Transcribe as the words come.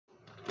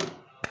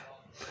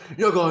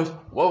Yo guys,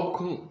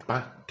 welcome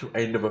back to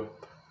another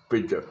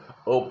video.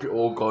 Hope you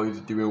all guys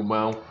are doing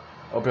well.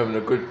 Hope you're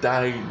having a good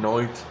day,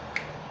 night,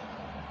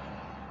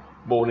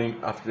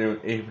 morning, afternoon,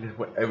 evening,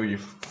 wherever you're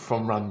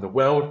from around the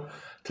world.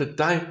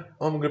 Today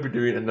I'm going to be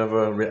doing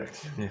another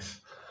reacting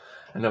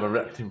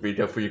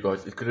video for you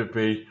guys. It's going to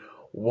be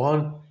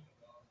one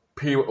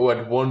people who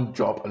had one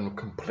job and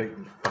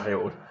completely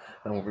failed,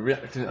 and we'll be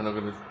reacting, and I'm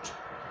going to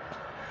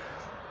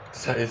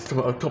say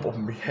something on top of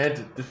my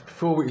head. Just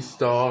before we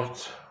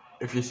start,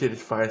 if you see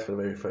this face for the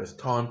very first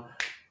time,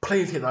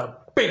 please hit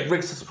that big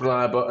red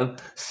subscribe button,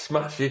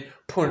 smash it,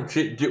 punch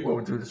it, do what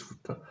we'll do this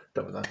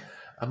that.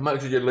 And make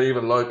sure you leave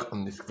a like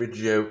on this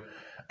video.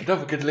 And don't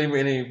forget to leave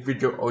me any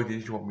video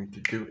ideas you want me to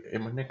do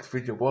in my next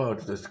video. Well, I'll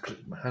just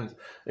click my hands.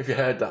 If you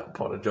heard that,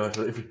 apologise.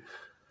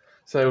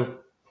 So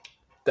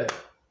then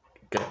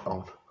get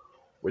on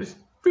with this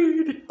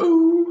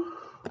video.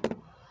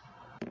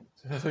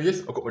 So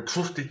yes, I've got my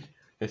trusty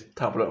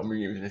tablet. I'm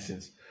using this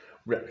since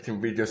reacting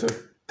video. So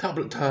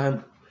tablet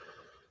time,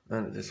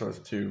 and it decides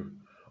to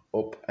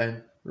up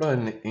and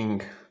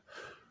running.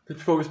 Just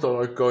before we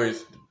start,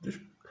 guys, just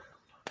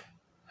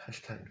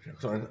hashtag.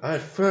 I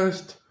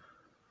first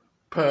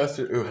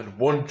person who had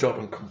one job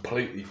and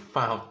completely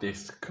failed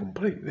this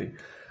completely.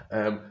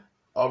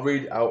 I'll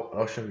read it out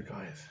and I'll show you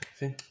guys.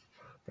 See,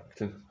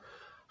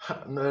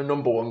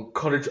 number one,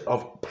 College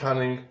of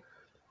Planning.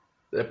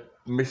 They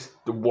missed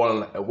the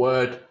one letter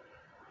word.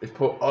 It's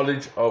put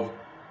College of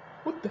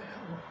what the hell?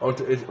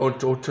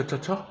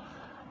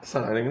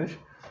 Sound in English.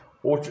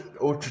 Orchard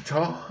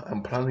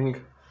and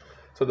planning.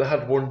 So they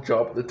had one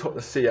job. They took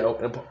the C out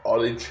and put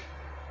college.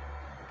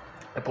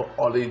 They put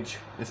college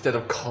instead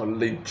of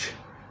college.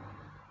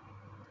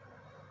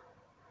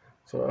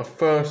 So the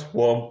first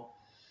one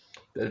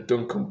they've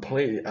done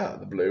completely out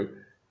of the blue.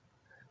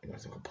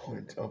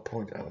 I'll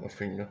point out my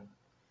finger.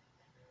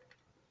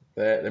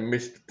 There, they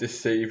missed the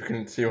C. If you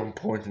can see what I'm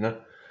pointing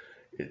at,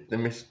 they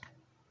missed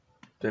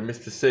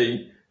the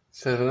C.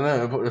 So I don't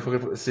know, but if I'm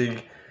gonna put the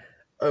C,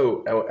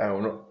 not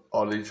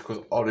college, because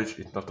college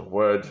is not a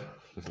word.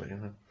 Just like, you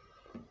know.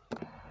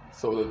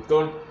 So they've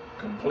done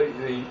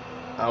completely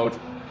out.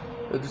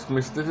 They just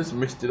missed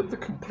it up. They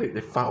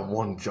completely found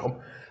one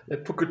job. They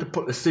forgot to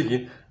put the C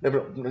in.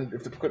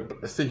 If they forgot to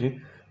put the C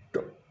in,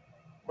 don't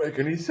make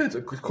any sense.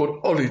 It's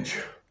called college.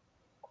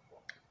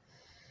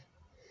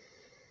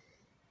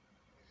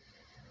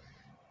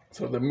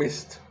 So they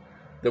missed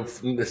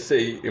the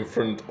C in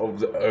front of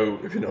the O,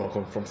 if you know where I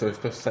come from. So it's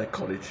supposed to say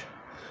college.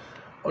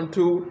 On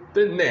to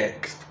the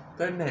next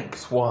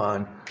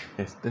one.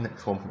 Yes, the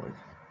next one, Mike.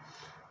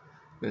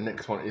 The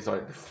next one is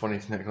like the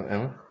funniest next one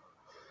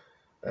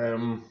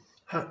ever.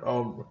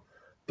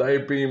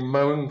 They've been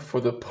mowing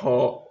for the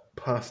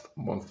past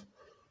month.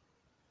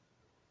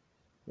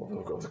 What have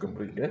I got to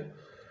complete again?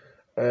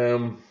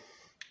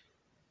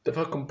 They've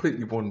had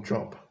completely one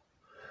job.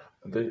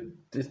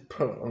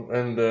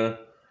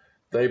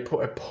 They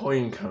put a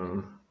pine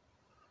cone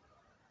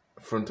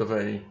in front of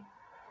a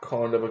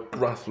kind of a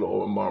grass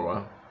lawn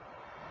mower.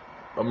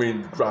 I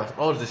mean grass.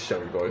 I'll just show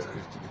you guys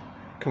because it's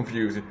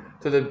confusing.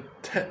 So they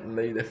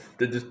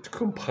just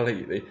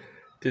completely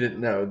didn't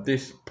know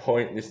this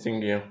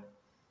thing here.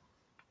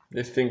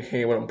 This thing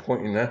here, what I'm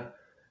pointing at,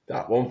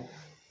 that one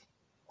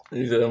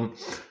is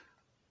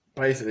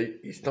basically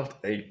it's not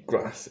a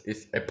grass,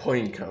 it's a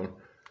pine cone.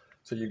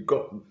 So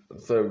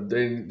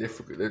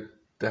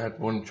they had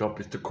one job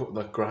is to cut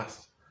the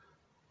grass,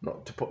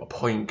 not to put a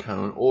pine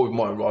cone, or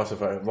vice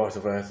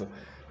versa.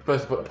 You're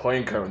supposed to put a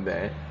pine cone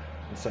there,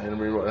 and saying, I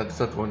mean, right,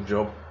 that's one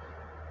job.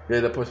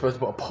 Yeah, they're supposed to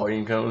put a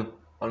pine cone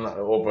on that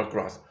over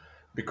grass,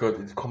 because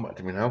it's come back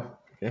to me now.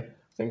 Yeah,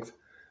 thanks.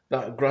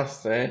 That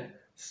grass there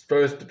is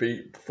supposed to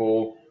be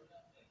for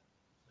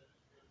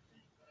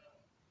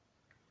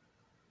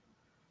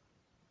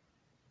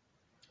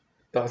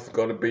that's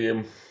got to be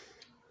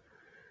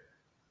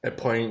a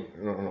pine,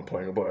 not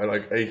pine, but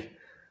like a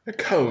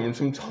cone,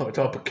 some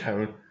type of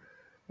cone,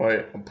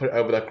 right, and put it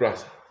over that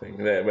grass thing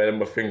there, where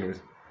my finger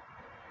is.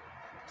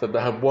 So they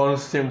had one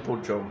simple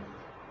job.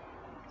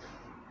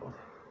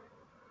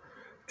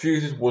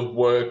 Jesus was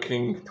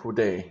working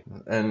today,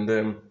 and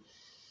no,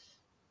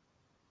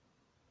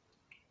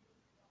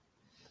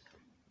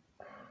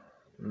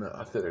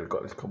 I think they've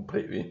got this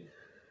completely.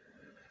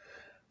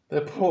 They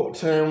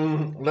put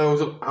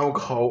loads of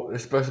alcohol. They're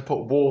supposed to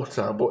put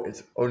water, but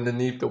it's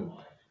underneath the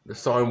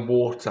sign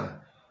water.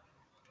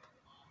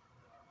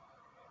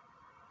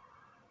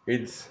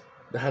 They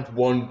had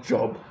one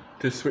job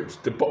to switch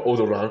the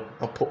bottles around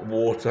and put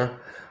water.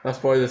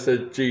 That's why they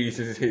said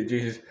Jesus is here.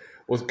 Jesus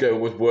was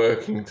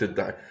working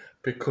today,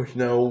 because you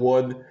know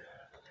what?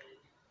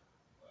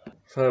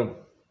 So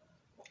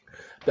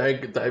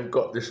they've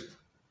got this.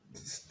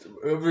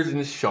 Whoever's in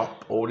the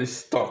shop or this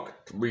stock,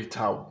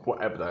 retail,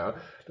 whatever they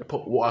are, they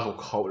put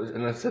alcohol.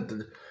 And I said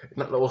in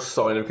that little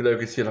sign, you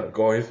can see that,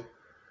 guys.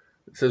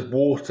 It says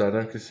water, and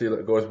I can see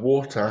that, guys,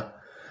 water.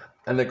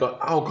 And they got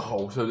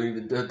alcohol, so they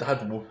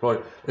had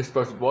right. They're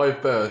supposed to buy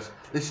first.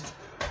 They're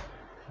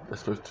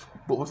supposed to.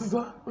 What was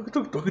that?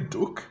 Like a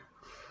duck.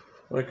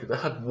 Like they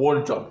had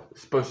one job,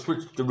 supposed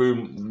to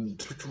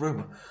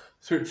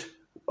switch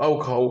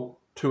alcohol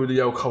to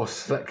the alcohol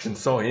selection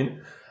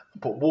sign,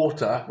 put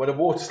water where the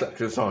water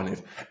selection sign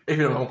is. If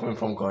you know where I'm coming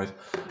from, guys,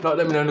 like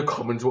let me know in the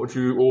comments what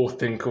you all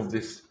think of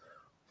this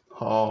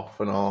half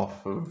and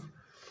half of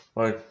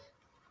like.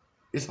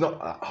 It's not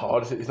that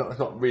hard. It's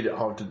not really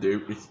hard to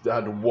do. They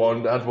had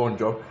one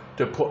job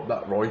to put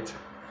that right,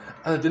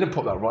 and they didn't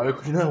put that right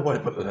because you know why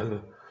they put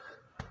that.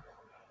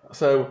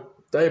 So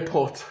they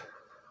put.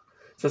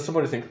 So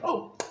somebody thinks,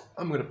 oh,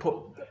 I'm going to put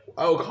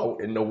alcohol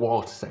in the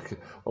water section.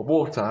 Well,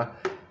 water,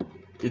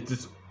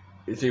 it's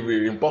either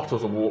in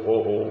bottles of water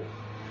or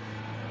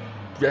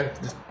yeah,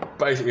 just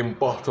basically in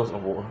bottles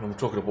of water. I'm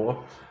talking about water.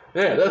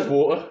 Yeah, there's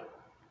water.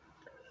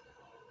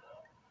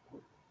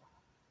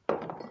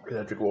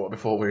 Yeah, drink water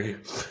before we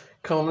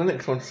come on the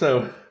next one.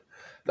 So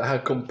they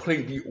had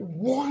completely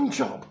one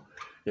job.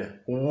 Yeah,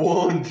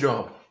 one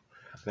job.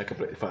 And they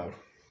completely failed.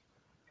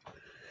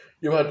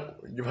 You've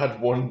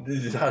had one.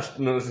 This is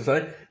nothing to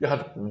say. You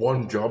had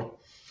one job,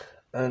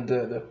 and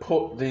they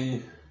put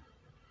the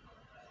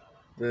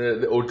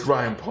little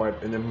drying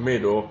pipe in the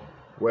middle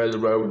where the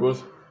road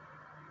was.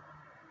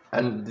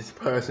 And this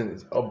person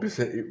is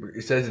obviously.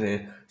 It says in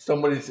here.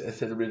 Somebody says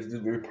the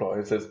reply.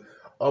 It says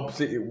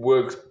obviously it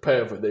works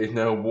perfect. There is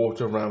no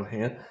water around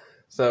here,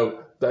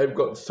 so they've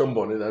got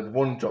somebody that had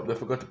one job. They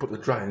forgot to put the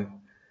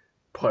drying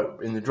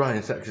pipe in the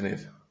drying section.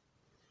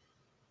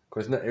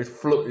 Because now it's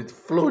flooded.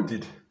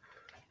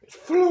 It's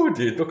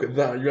flooded. Look at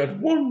that. You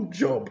had one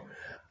job,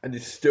 and you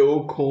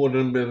still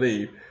couldn't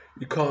believe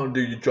you can't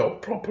do your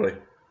job properly.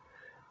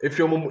 If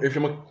you're a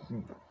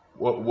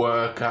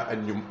worker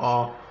and you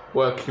are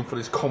working for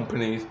these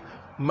companies,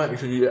 make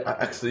sure you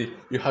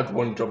had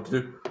one job to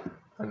do.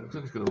 And it looks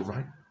like it's gonna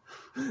rain.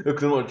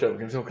 Look, I'm not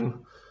joking.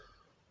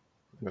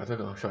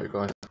 I'll show you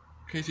guys.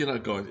 Can you see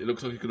that, guys? It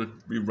looks like it's gonna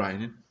be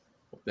raining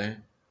up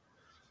there.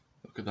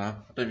 Look at that.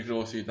 I don't know if you can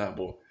all see that,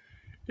 but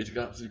it's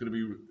absolutely gonna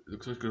be. It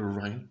looks like it's gonna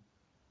rain.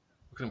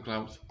 Look at them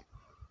clouds.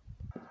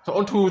 So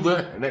on to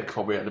the next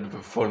one. We had a bit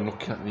of fun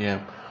looking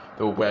at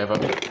the weather.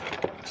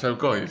 So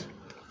guys,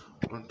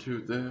 on to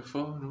the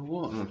final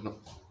one. No, it's not.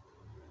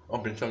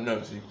 I've been so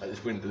nosy at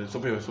this window.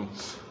 Some people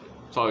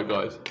sorry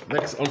guys.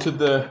 Next onto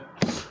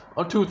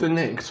the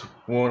next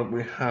one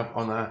we have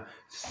on our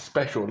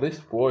special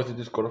list. Boys, it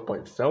just got up by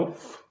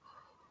itself.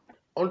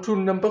 On to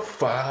number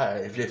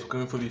 5. Yes, we're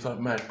going for these like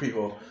mad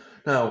people.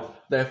 Now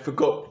they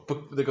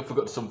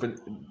forgot something.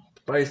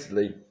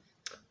 Basically,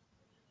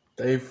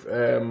 they've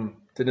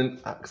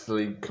didn't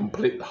actually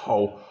complete the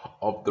whole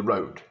of the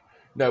road.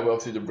 Now,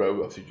 obviously the road.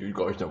 Obviously, you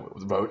guys know what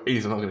the road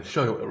is. I'm not going to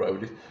show you what the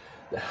road is.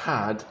 They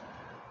had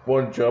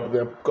one job.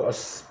 They've got a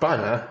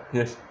spanner,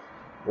 yes,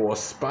 or a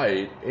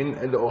spade in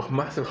a little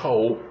massive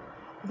hole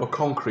of a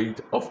concrete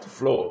off the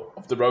floor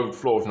of the road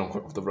floor, not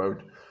of the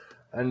road,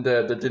 and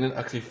they didn't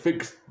actually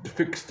fixed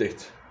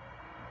it.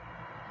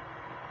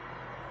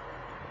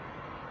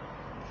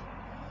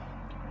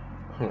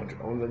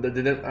 They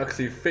didn't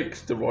actually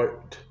fix the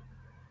right.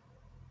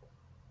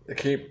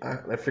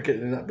 They're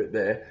forgetting that bit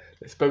there.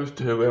 They're supposed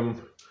to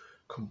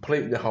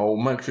complete the hole,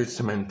 make sure it's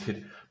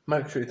cemented,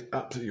 make sure it's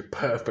absolutely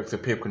perfect so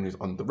people can use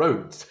on the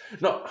roads.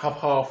 Not have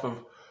half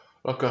of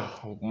like a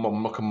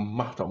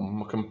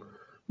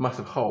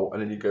massive hole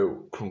and then you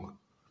go clunk.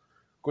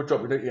 Good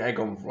job, you don't get egg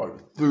on right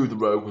through the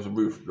road because the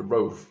roof.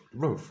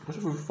 Where's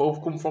the roof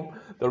come from?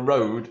 The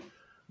road,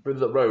 but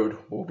the road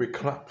will be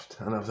collapsed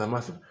and there's a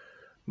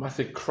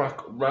massive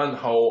crack round the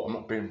hole. I'm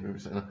not being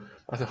rude, saying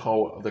massive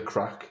hole of the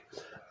crack,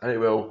 and it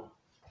will.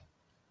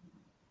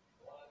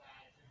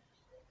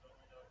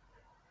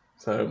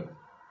 So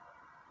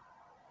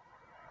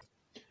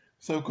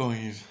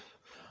guys,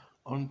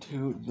 on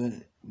to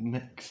the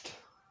next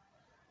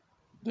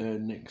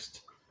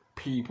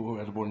people who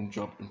had one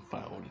job and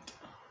failed it.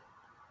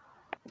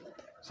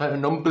 So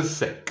number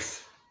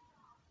 6.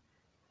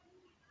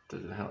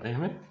 Does it help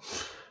me?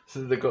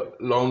 So they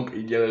got long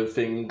yellow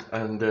things,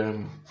 and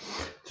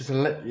just to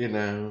let you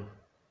know,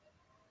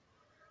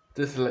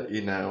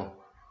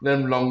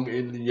 them long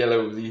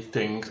yellow these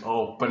things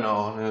are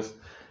bananas.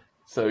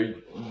 So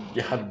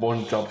you had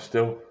one job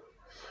still.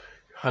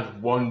 You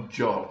had one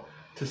job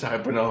to say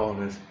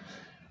bananas,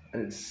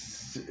 and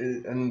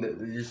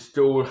you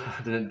still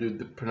didn't do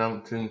the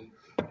pronouncing.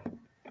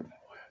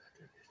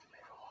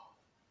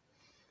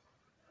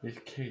 These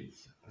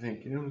kids, I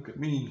think, look at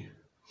me.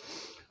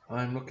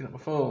 I'm looking at my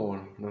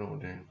phone. No, I'm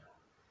doing.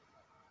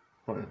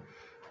 Right.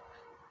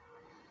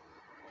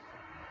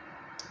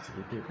 So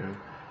we keep going.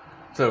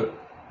 So,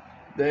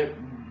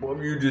 what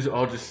you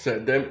just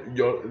said, them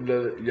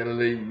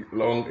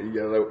long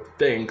yellow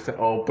things that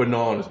are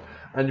bananas,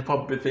 and you're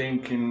probably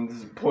thinking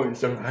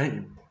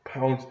 0.78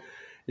 pounds.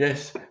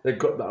 Yes, they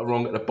got that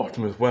wrong at the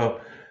bottom as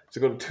well.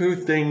 So got 2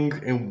 things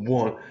in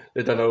one.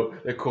 They don't know.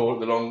 They call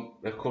it the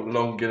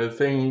long yellow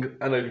thing,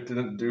 and they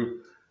didn't do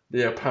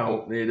the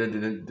amount. They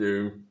didn't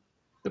do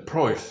the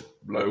price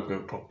logo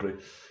properly.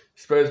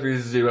 It's supposed to be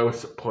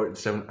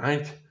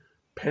 0.78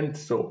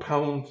 pence or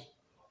pounds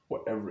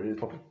whatever it is,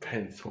 probably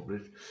pence, probably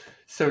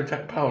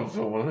 £78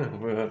 or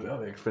whatever.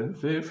 That's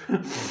expensive.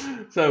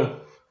 So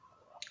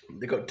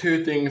they got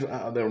two things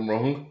out of them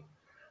wrong,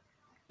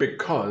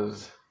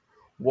 because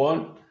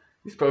one,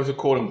 you're supposed to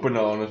call them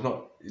bananas,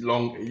 not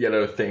long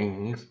yellow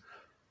things.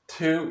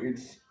 Two,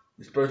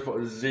 you're supposed to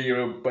put a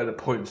 0 by the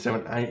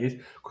 0.78 is,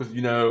 because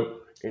you know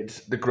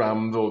it's the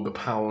grams or the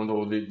pound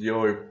or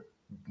the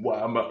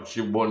what much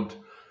you want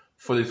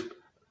for this,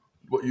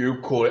 what you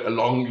call it, a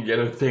long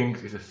yellow thing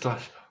is a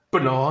slash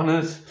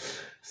bananas.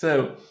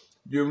 So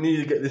you need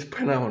to get this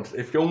pronounced.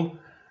 If you're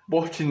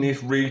watching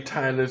these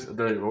retailers, I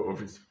don't know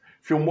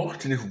if you're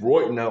watching this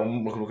right now,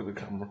 I'm not gonna look at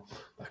the camera,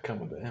 that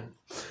camera there.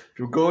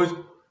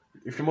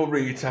 If you're a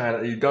retailer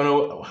and you don't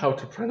know how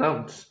to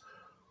pronounce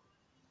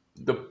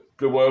the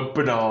word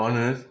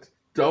bananas,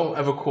 don't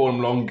ever call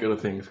them long yellow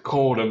things.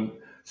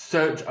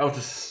 Search how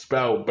to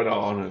spell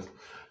bananas.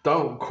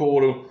 Don't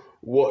call them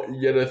what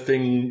yellow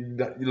thing,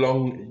 that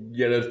long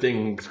yellow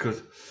things,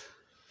 because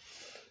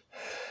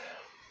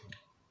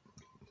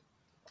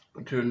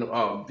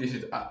this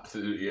is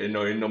absolutely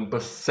annoying. Number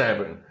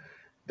 7,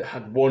 they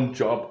had one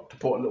job to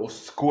put a little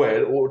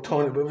square, or a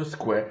tiny bit of a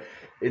square,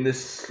 in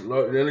this,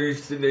 like,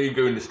 you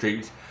go in the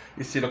streets,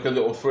 you see like a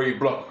little 3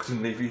 blocks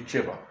underneath each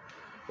other.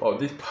 Well,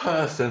 this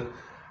person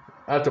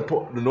had to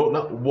put that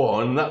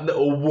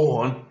little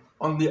one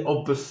on the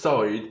other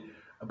side,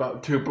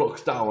 about 2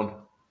 blocks down.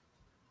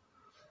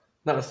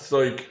 That's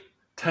like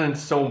telling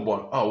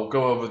someone, oh,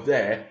 go over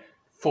there,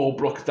 4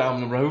 blocks down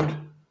the road.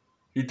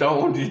 You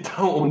don't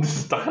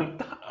understand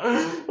that.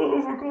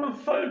 Oh, for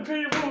God's sake,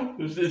 people.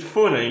 It's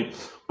funny,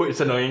 but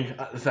it's annoying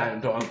at the same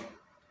time.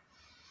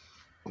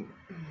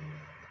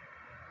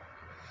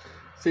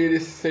 See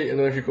this, I don't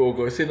know if you can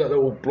go, see that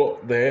little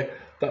block there?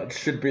 That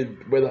should be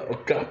where that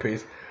little gap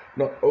is,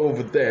 not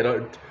over there,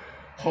 like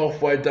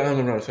halfway down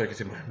the road, so I can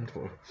see my hand.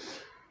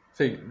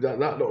 See, that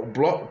little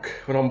block,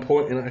 when I'm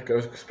pointing at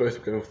it,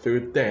 supposed to go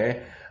through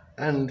there,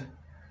 and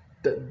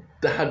they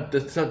had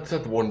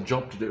one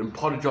job to do. And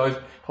apologise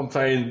if I'm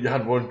saying you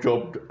had one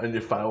job and you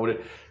failed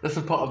it. That's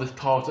a part of this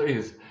task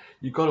is.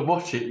 You've got to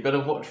watch it,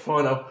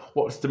 find out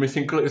what's the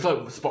missing colour. It's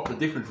like spot the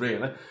difference,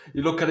 really.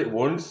 You look at it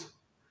once,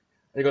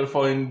 and you've got to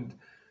find,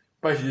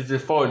 basically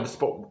just find the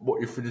spot what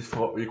you find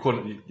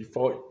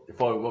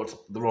what's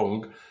the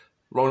wrong,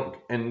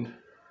 and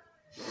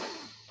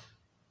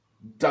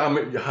damn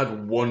it, you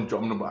had one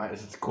job. Number 8,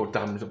 it's called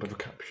damn it, up with a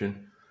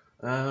caption.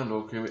 And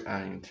look who it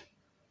ain't.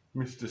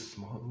 Mr.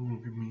 Smart,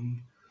 look at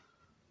me.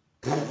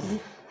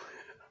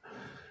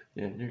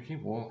 Yeah, you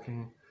keep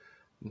walking.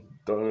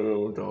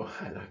 Don't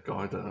hate that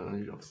guy, don't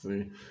you,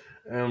 obviously.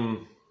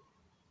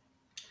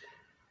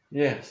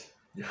 Yes,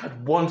 you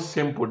had one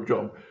simple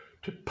job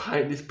to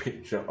paint this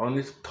picture on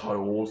these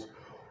tiles,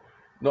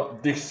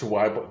 not this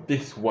way, but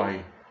this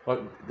way.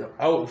 Like, the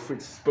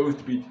outfit's supposed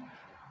to be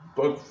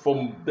both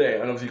from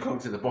there, and obviously you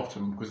can't see the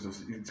bottom because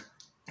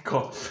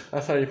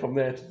that's how you from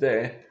there to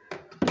there.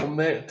 From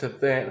there to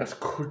there, that's a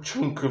good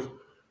chunk of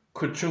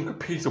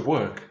piece of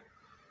work.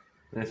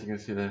 As you can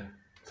see there.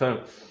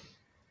 So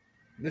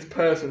this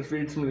person's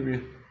reading something to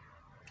be.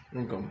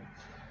 Hang on.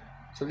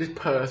 So this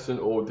person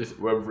or this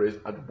whoever it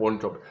is had one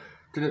job,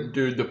 didn't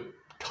do the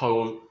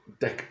tile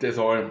deck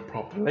design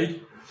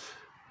properly,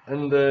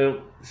 and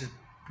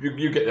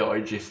you get the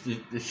idea.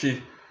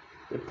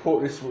 They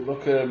put this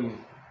look.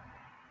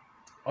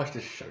 I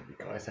should show you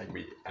guys.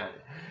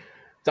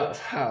 That's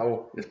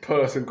how this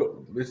person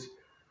got this.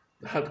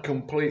 Had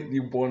completely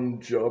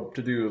one job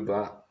to do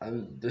that,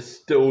 and they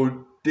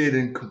still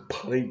didn't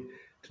complete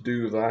to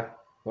do that.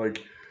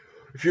 Like,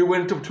 if you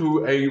went up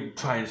to a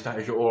train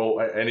station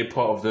or any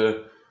part of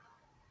the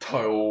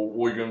tile,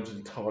 or you're going to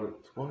the toilet,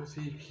 why does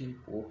he keep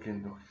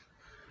walking?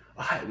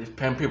 I hate this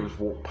pen. People just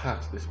walk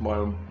past this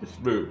room,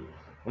 and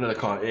then they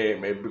can't hear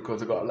me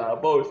because I got a loud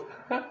voice.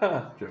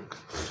 Jokes.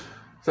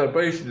 So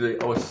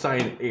basically, I was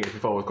saying it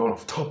if I was going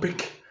off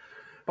topic.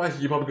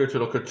 Basically, you probably go to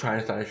like a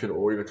train station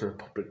or you go to a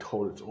public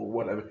toilet or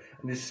whatever,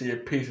 and you see a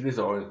piece of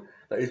design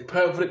that is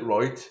perfectly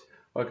right,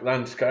 like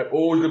landscape,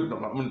 or you're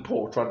gonna, not, I mean,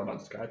 portrait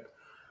landscape.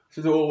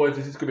 So there's always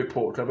this is gonna be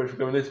portrait, but if you're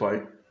going this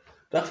way,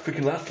 that's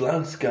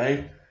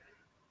landscape.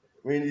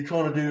 I mean, you're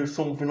trying to do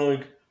something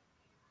like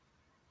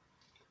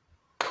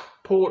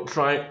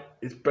portrait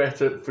is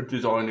better for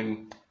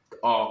designing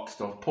art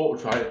stuff.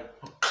 Portrait,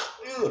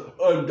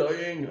 I'm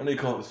dying, and you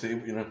can't see,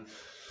 but, you know,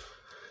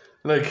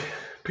 like.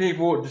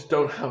 People just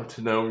don't have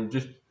to know.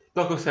 Just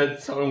like I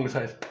said, someone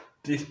says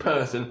this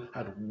person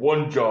had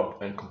one job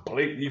and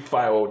completely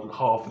failed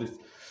half of this.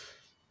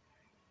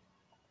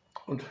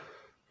 And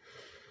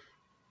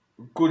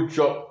good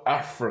job,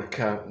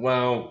 Africa.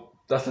 Well,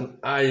 that's an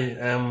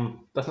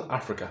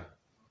Africa.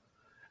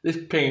 This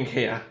ping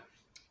here,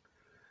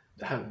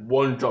 they had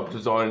one job to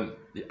design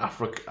the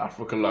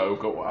Africa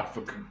logo or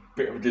Africa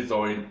bit of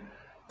design.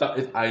 That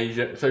is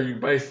Asia. So you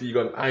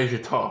got an Asia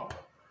top.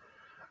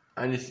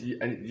 And you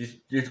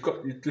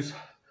just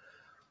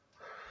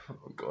oh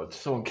my God,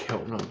 someone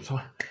killed me. I'm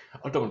sorry.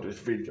 I don't want to do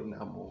this video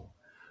now more.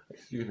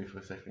 Excuse me for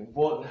a second.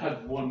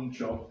 Had one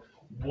job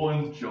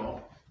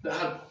They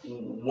had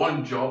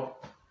one job.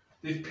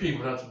 These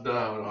people had to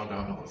know, I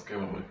don't know what's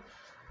going on with.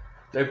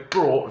 They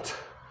brought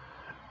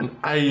an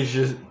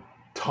Asia's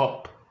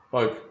top,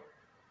 like,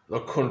 the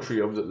country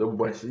of the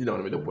West, you know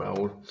what I mean, the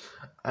world,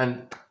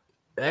 and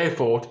they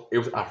thought it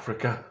was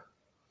Africa.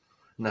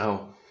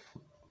 Now,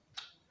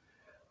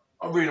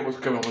 I really don't know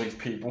what's going on with these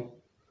people.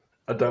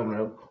 I don't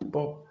know,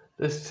 but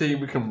let's see if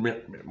we can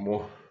read a bit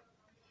more.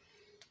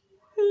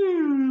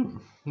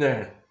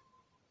 Now,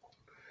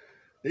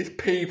 these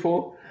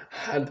people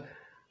had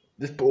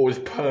this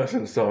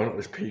person, sorry, not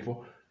this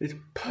people. This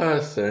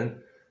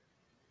person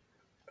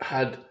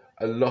had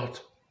a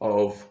lot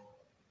of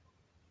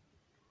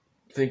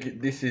thinking.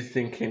 This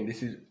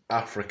is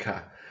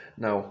Africa.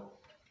 Now,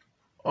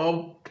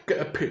 I'll get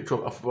a picture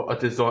of a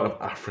design of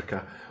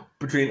Africa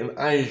between an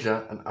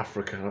Asia and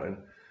Africa. Right?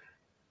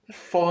 Let's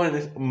find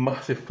this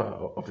massive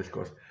photo of this,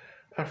 guys.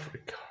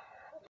 Africa.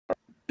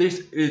 This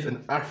is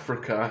an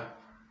Africa.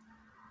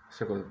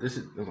 So this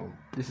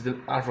is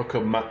an Africa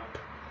map.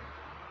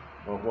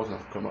 Well, it was an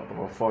Africa map, but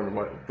I'll find the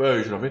right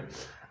version of it.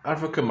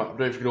 Africa map. I don't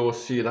know if you can all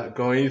see that,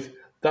 guys.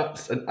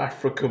 That's an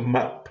Africa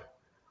map.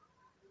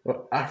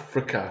 Well,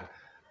 Africa.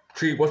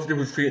 What's the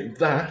difference between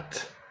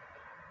that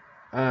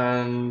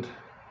and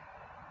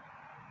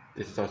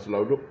this starts to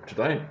load up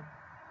today?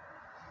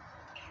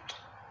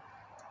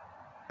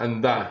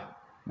 And that.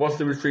 What's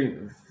the difference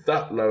between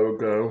that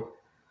logo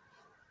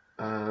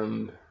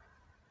and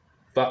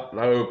that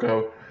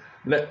logo?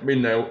 Let me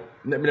know.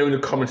 Let me know in the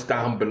comments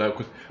down below,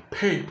 because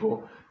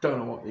people don't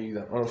know what these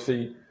are.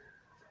 Honestly,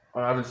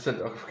 I haven't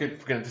said. I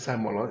forget to say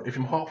more. Like, if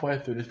you're halfway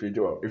through this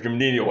video, if you're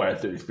nearly way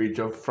through this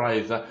video,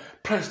 Fraser,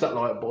 press that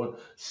like button,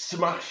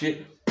 smash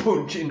it,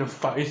 punch it in the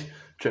face.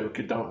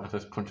 Joking, don't have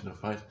to punch in the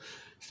face.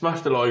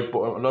 Smash the like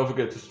button and don't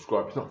forget to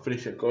subscribe. It's not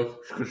finished yet, guys.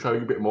 Just gonna show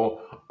you a bit more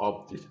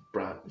of this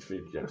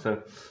video.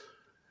 So,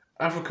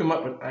 African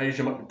map and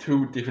Asian map,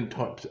 two different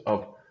types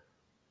of.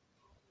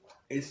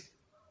 It's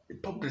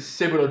probably a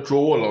similar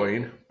draw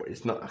line, but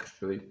it's not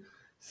actually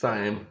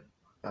same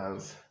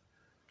as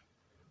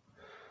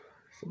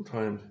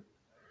sometimes.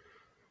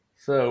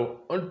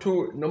 So on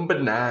to number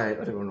 9. I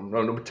think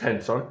no, number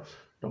 10. Sorry,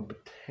 number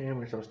 10,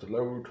 which has to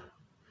load.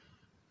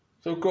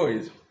 So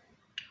guys,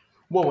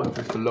 what wants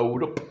this to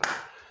load up?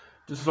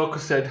 Just like I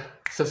said,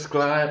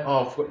 subscribe.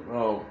 I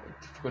forgot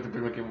to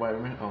bring the giveaway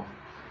with me.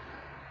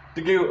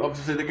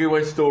 Obviously the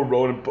giveaway is still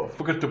rolling, but I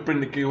forgot to bring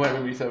the giveaway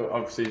with me. So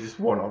obviously it's just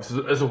one-off.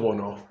 It's a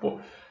one-off, but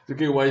the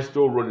giveaway is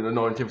still running the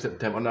 19th of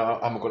September. I know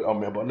I haven't got it on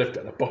me, but I left it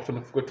at the bottom.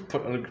 I forgot to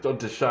put it on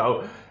the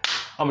show.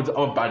 I'm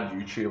a bad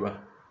YouTuber.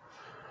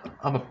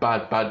 I'm a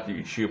bad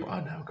YouTuber.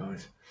 I know,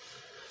 guys.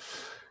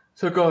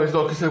 So, guys,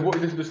 like I said, what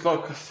is this?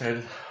 Like I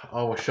said,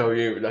 I will show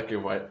you that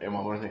giveaway in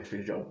my next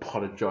video. I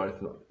apologise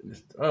for not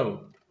this.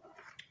 Oh,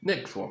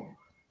 next one.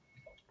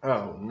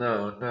 Oh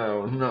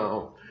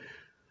no.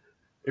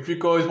 If you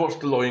guys watch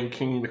The Lion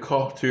King, the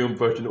cartoon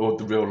version or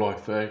the real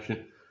life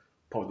version,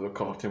 probably the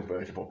cartoon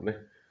version, probably,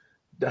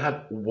 they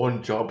had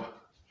one job.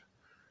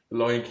 The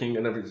Lion King,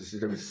 and there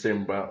was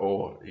Simba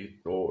or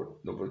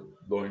another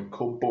lion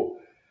cub, but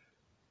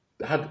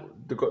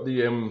they got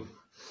the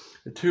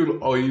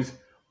two eyes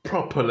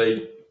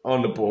properly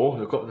on the ball.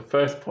 They've got the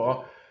first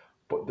part,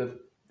 but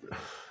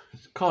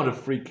it's kind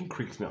of freaking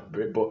creeps me out a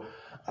bit. But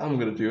I'm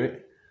gonna do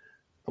it.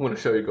 I'm gonna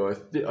show you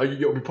guys.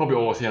 You'll probably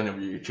all see on your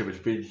YouTuber's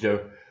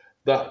video.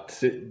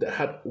 That's it. They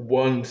had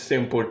one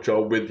simple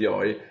job with the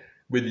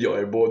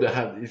eyeball. They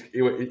had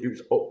it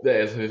was up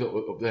there, so it's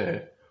up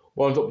there.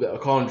 One's up there. I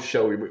can't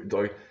show you, but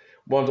like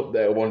one's up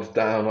there, one's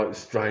down, like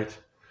straight.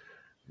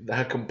 They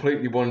had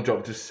completely one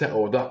job to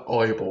settle that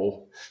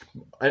eyeball,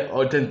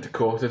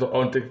 identical. So it's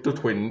identical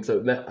twins. So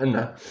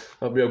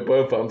that'll be on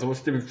both arms. So what's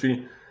the difference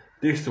between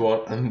this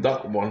one and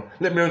that one?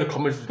 Let me know in the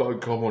comments. If you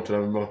want to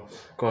know,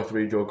 guys, to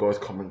read your guys'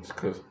 comments,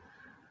 because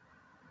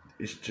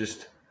it's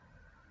just.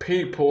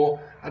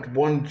 People had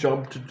one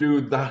job to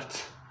do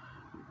that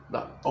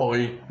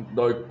eye,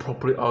 like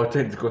properly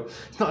identical.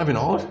 It's not even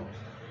hard.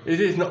 It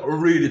is not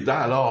really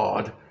that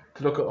hard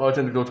to look at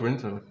identical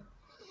twins.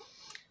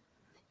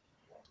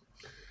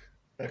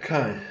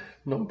 Okay,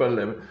 number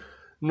 11.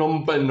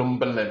 Number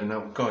 11.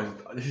 Now, guys,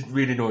 this is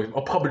really annoying.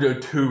 I'll probably do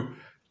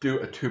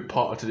a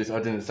two-parter to this. I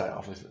didn't say it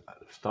off at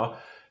the start,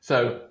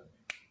 so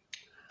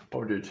I'll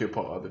probably do a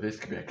two-parter of this.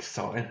 Could be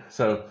exciting.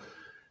 So.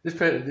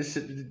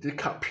 The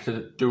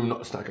caption do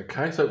not stack,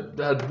 okay? So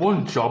they had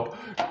one job,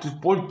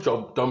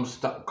 don't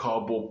stack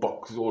cardboard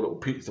boxes or little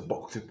pizza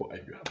boxes,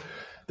 whatever you have.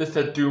 They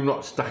said do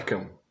not stack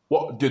them.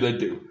 What do they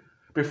do?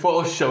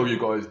 Before I show you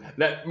guys,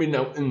 let me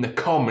know in the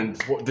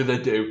comments what do they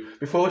do.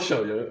 Before I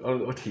show you, a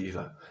little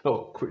teaser, a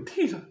quick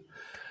teaser.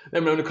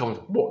 Let me know in the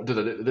comments what do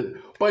they do.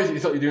 Basically,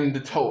 it's like you're doing the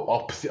total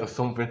opposite of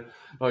something.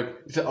 Like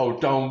you say, oh,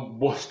 don't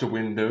wash the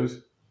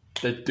windows.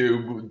 They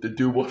do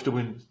wash the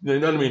windows. You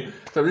know what I mean?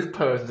 So this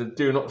person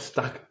do not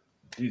stack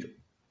these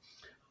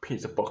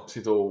pizza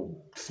boxes or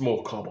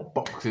small cardboard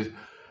boxes.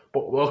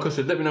 But like I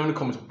said, let me know in the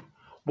comments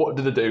what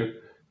do they do.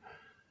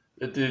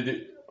 They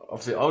do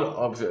obviously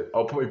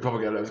I'll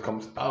probably get those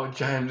comments. Oh,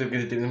 James, I'm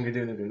gonna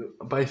do.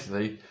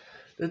 Basically,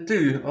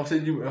 Dude,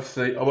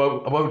 obviously, I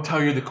won't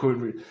tell you the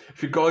code.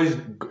 If you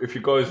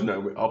guys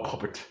know it, I'll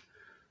pop it.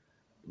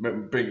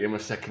 Bring it in a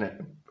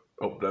second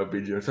upload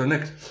video. So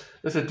next,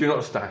 they said do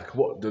not stack.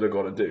 What do they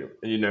got to do?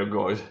 And you know,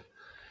 guys,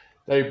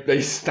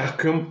 they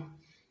stack them.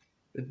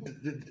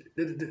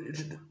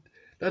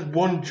 That's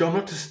one job,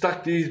 not to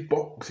stack these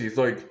boxes.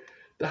 Like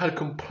they had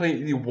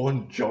completely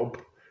one job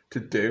to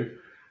do,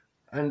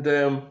 and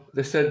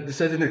they said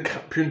in the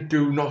caption,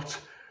 do not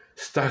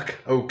stack.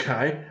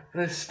 Okay,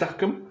 and they stack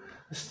them.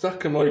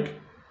 Like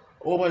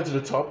all the way to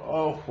the top.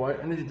 Oh wait,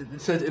 and it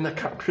says in the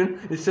caption,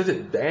 it says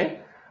it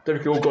there. Then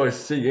we can all guys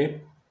see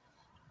it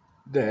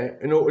there,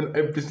 and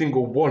every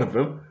single one of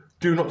them.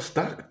 Do not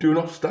stack. Do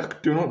not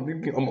stack. Do not.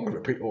 I'm not going to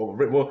repeat all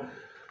of it. Well,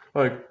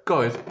 like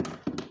guys,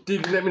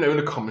 let me know in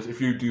the comments if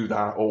you do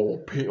that,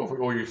 or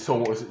you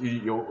someone,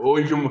 or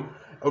even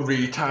a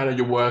retailer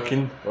you're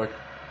working. Like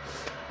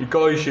you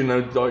guys, you know,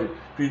 like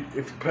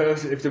if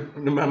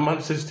the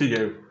man says to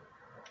you,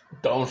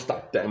 don't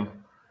stack them.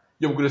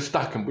 You're going to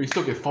stack them, but you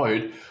still get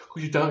fired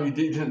because you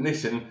didn't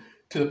listen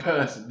to the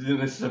person, you didn't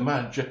listen to the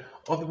manager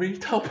or the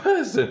retail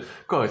person.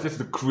 Guys, this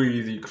is a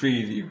crazy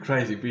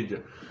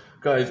video.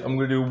 Guys, I'm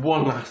going to do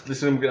one last,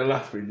 listen, I'm going to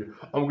last video.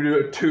 I'm going to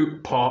do a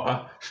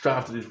two-parter straight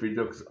after this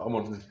video because I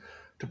wanted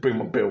to bring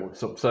my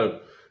builds up.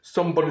 So,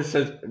 somebody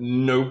says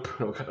nope,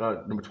 okay,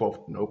 number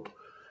 12, nope.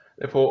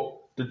 They put,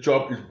 the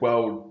job is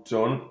well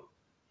done.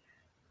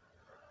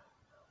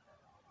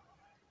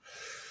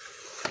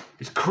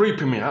 It's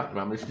creeping me out,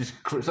 man. It's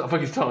I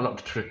think it's telling not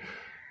to.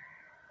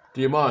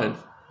 Do you mind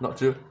not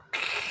to?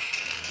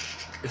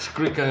 It's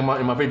creeping in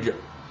my video.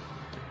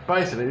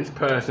 Basically, this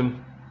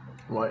person,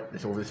 right,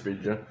 this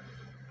video,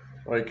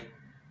 like,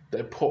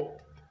 they put,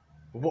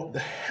 what the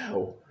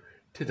hell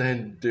did they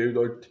do?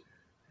 Like,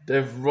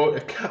 they've wrote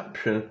a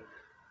caption,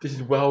 this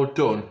is well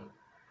done.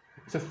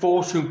 It's a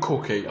fortune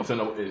cookie, I don't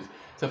know what it is.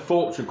 It's a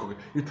fortune cookie.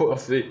 You put,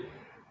 obviously,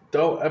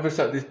 don't ever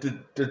say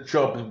the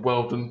job is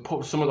well done.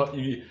 Put something like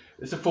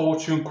it's a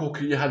fortune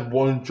cookie. You had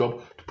one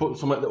job to put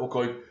something that look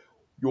like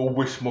your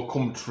wish will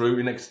come true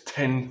in the next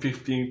 10,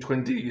 15,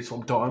 20 years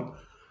sometime.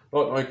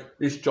 Like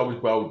this job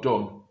is well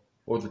done,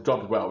 or the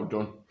job is well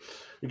done.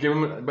 You give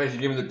them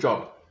basically the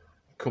job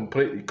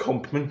completely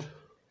compliment.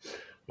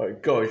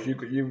 Like guys,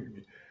 you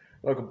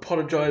like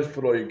apologise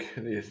for like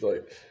this.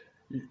 Like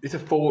it's a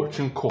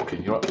fortune cookie.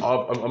 You know,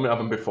 I mean, I've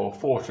been before.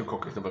 Fortune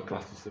cookies have a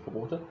glass of sip of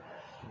water.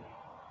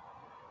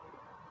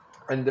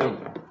 And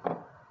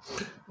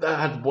they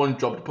had one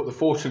job to put the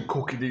fortune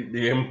cookie,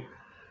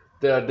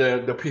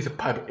 the piece of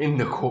paper in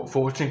the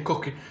fortune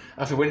cookie.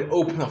 And so when you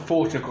open a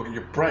fortune cookie,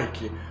 you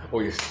break it,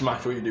 or you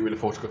smash what you do with the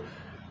fortune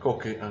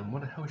cookie. And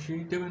what the hell is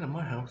she doing at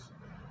my house?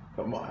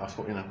 At my house,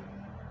 but you know.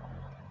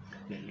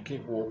 Yeah, you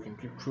keep walking,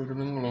 keep trudging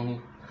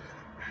along.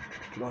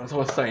 As I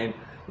was saying,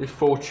 this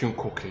fortune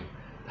cookie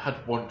had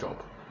one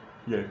job.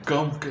 Yeah,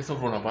 go and get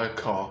yourself run over by a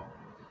car.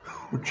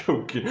 I'm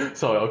joking.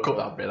 Sorry, I'll cut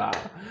that bit out.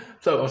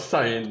 So I was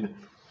saying,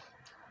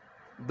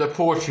 the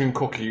fortune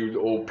cookie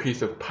or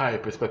piece of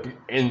paper is supposed to be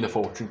in the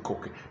fortune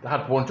cookie. They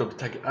had one job to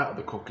take it out of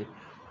the cookie.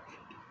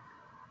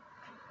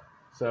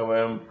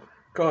 So,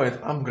 guys,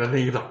 I'm gonna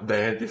leave that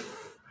there. This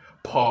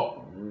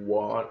part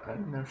one.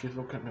 And now she's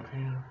looking up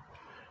here.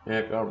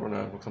 Yeah, go run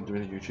over because I'm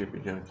doing a YouTube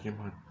video. Do you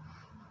mind?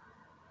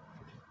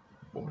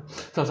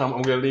 So I'm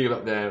going to leave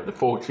that there, the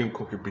fortune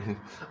cookie business.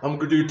 I'm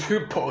going to do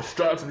two parts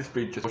straight after this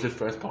video, which is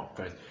first part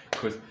first,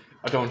 because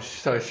I don't want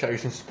to show you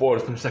some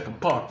spoilers from the second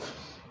part.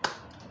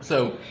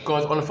 So,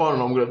 guys, on the final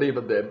note, I'm going to leave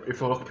it there.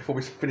 Before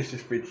we finish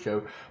this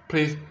video,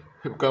 please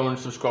go and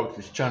subscribe to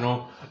this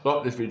channel,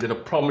 like this video, and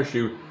I promise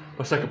you,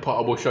 my second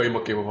part I will show you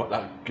my giveaway.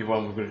 That giveaway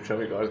I'm going to show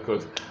you guys,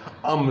 because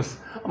I'm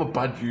a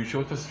bad YouTuber.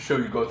 I'm supposed to show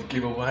you guys the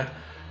giveaway.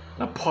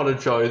 And I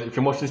apologise if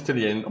you're watching this to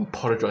the end. I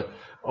apologise.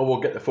 I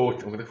will get the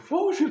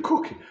fortune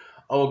cookie.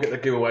 I will get the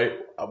giveaway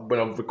when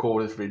I've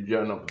recorded this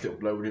video and I'll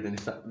upload it in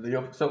this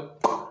video. So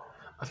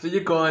I'll see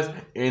you guys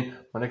in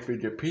my next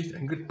video. Peace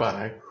and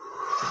goodbye.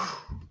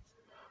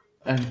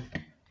 And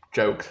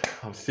jokes.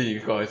 I'll see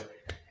you guys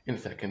in a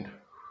second.